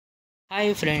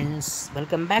Hi friends,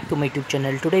 welcome back to my YouTube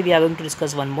channel. Today we are going to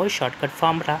discuss one more shortcut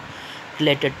formula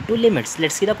related to limits.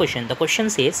 Let's see the question. The question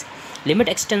says limit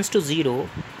x tends to 0,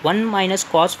 1 minus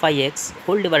cos phi x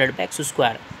whole divided by x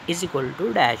square is equal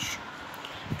to dash.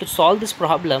 To solve this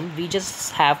problem, we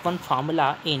just have one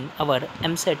formula in our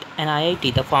MSET and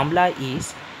IIT. The formula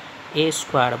is a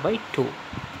square by 2.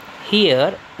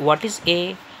 Here, what is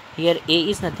a? Here a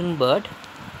is nothing but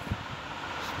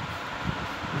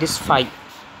this phi.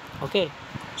 Okay,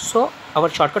 so our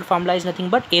shortcut formula is nothing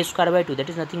but a square by 2, that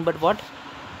is nothing but what,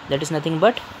 that is nothing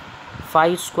but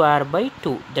 5 square by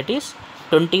 2, that is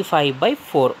 25 by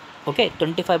 4. Okay,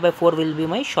 25 by 4 will be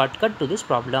my shortcut to this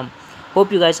problem.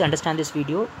 Hope you guys understand this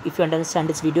video. If you understand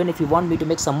this video and if you want me to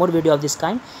make some more video of this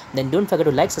kind, then don't forget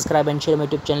to like, subscribe and share my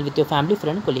YouTube channel with your family,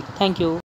 friend, colleague. Thank you.